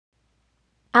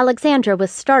Alexandra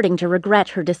was starting to regret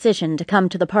her decision to come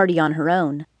to the party on her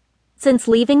own. Since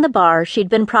leaving the bar, she'd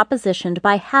been propositioned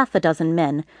by 6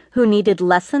 men who needed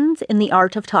lessons in the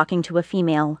art of talking to a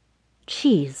female.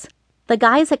 Jeez, the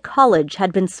guys at college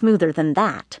had been smoother than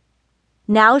that.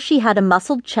 Now she had a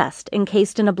muscled chest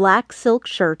encased in a black silk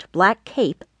shirt, black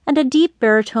cape, and a deep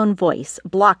baritone voice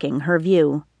blocking her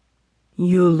view.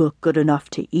 "You look good enough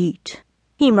to eat,"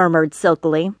 he murmured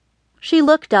silkily. She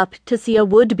looked up to see a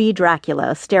would-be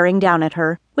Dracula staring down at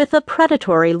her, with a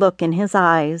predatory look in his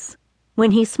eyes.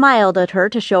 When he smiled at her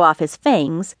to show off his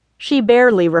fangs, she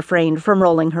barely refrained from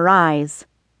rolling her eyes.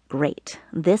 Great,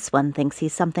 this one thinks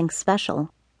he's something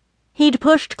special. He'd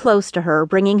pushed close to her,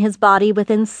 bringing his body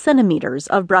within centimeters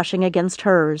of brushing against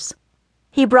hers.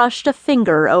 He brushed a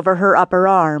finger over her upper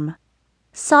arm.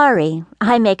 "Sorry,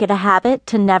 I make it a habit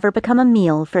to never become a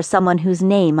meal for someone whose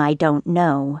name I don't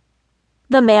know."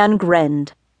 The man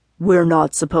grinned. "We're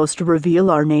not supposed to reveal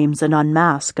our names and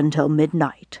unmask until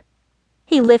midnight."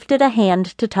 He lifted a hand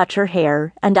to touch her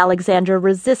hair, and Alexandra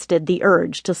resisted the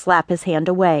urge to slap his hand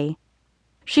away.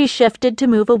 She shifted to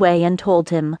move away and told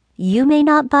him, "You may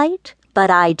not bite, but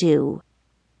I do."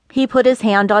 He put his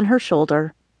hand on her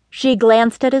shoulder. She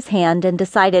glanced at his hand and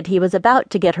decided he was about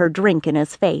to get her drink in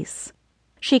his face.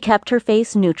 She kept her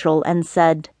face neutral and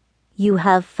said, "You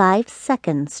have 5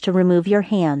 seconds to remove your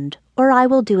hand, or I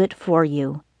will do it for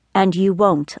you, and you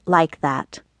won't like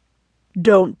that."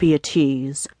 "Don't be a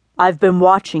tease. I've been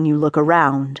watching you look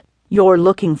around. You're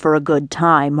looking for a good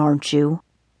time, aren't you?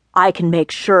 I can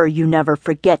make sure you never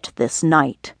forget this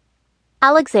night."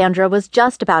 Alexandra was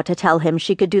just about to tell him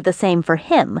she could do the same for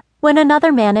him when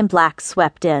another man in black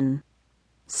swept in.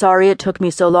 "Sorry it took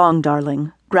me so long,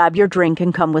 darling. Grab your drink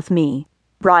and come with me.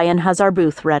 Brian has our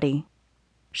booth ready."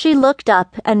 She looked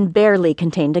up and barely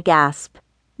contained a gasp.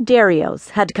 Darius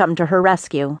had come to her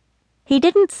rescue. He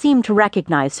didn't seem to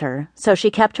recognize her, so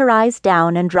she kept her eyes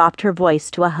down and dropped her voice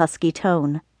to a husky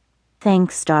tone.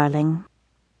 "Thanks, darling."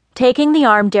 Taking the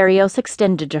arm Darius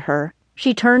extended to her,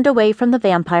 she turned away from the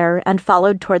vampire and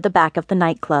followed toward the back of the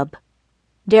nightclub.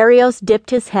 Darius dipped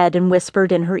his head and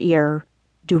whispered in her ear,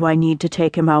 "Do I need to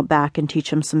take him out back and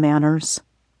teach him some manners?"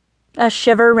 A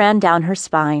shiver ran down her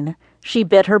spine. She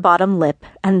bit her bottom lip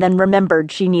and then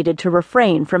remembered she needed to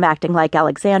refrain from acting like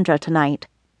Alexandra tonight.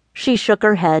 She shook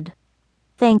her head.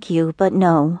 "Thank you, but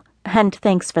no, and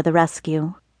thanks for the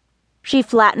rescue." She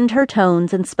flattened her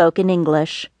tones and spoke in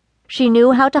English. She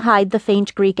knew how to hide the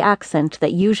faint Greek accent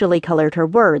that usually colored her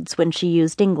words when she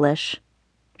used English.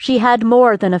 She had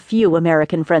more than a few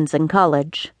American friends in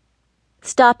college.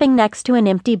 Stopping next to an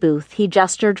empty booth, he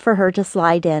gestured for her to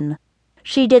slide in.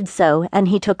 She did so, and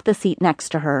he took the seat next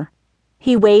to her.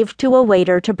 He waved to a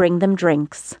waiter to bring them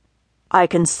drinks. "I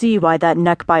can see why that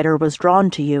neckbiter was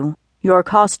drawn to you. Your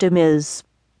costume is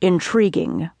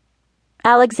intriguing."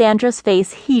 Alexandra's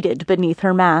face heated beneath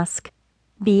her mask.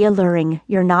 "Be alluring.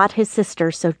 You're not his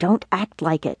sister, so don't act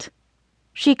like it."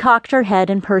 She cocked her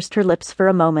head and pursed her lips for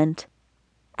a moment.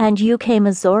 "And you came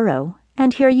as Zorro,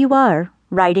 and here you are,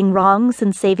 righting wrongs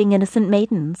and saving innocent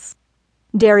maidens."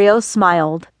 Darius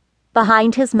smiled.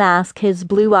 Behind his mask, his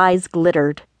blue eyes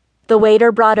glittered. The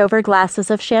waiter brought over glasses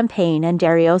of champagne, and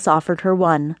Darius offered her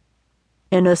one.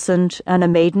 "Innocent and a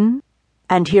maiden?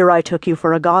 And here I took you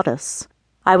for a goddess.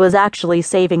 I was actually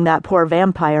saving that poor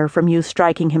vampire from you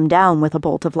striking him down with a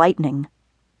bolt of lightning."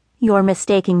 "You're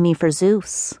mistaking me for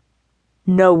Zeus."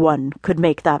 "No one could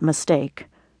make that mistake.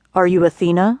 Are you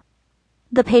Athena?"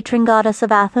 "The patron goddess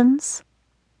of Athens?"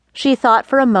 She thought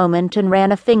for a moment and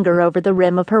ran a finger over the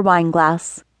rim of her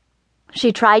wineglass.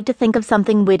 She tried to think of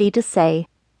something witty to say,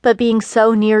 but being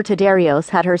so near to Darius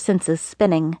had her senses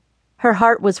spinning. Her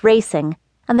heart was racing,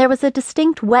 and there was a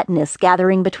distinct wetness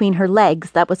gathering between her legs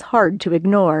that was hard to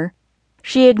ignore.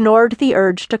 She ignored the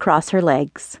urge to cross her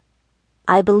legs.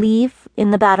 "I believe, in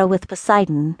the battle with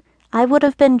Poseidon, I would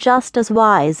have been just as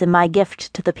wise in my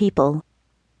gift to the people."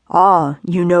 "Ah,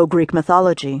 you know Greek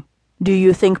mythology. Do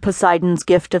you think Poseidon's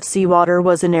gift of seawater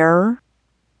was an error?"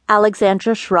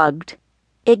 Alexandra shrugged.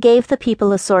 "It gave the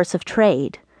people a source of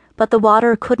trade, but the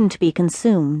water couldn't be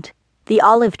consumed. The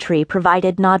olive tree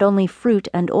provided not only fruit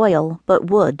and oil,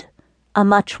 but wood. A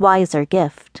much wiser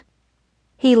gift."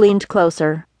 He leaned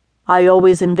closer. "I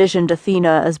always envisioned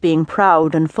Athena as being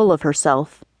proud and full of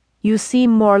herself. You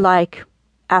seem more like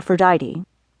Aphrodite."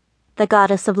 "The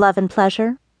goddess of love and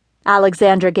pleasure?"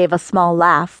 Alexandra gave a small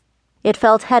laugh. It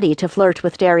felt heady to flirt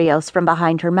with Darius from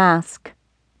behind her mask.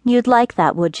 "You'd like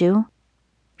that, would you?"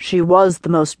 "She was the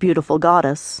most beautiful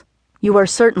goddess. You are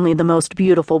certainly the most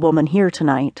beautiful woman here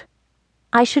tonight."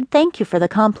 "I should thank you for the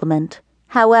compliment.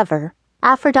 However,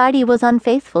 Aphrodite was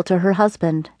unfaithful to her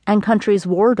husband, and countries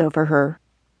warred over her.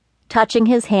 Touching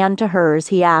his hand to hers,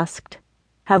 he asked,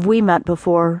 "Have we met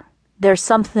before? There's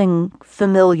something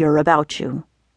familiar about you."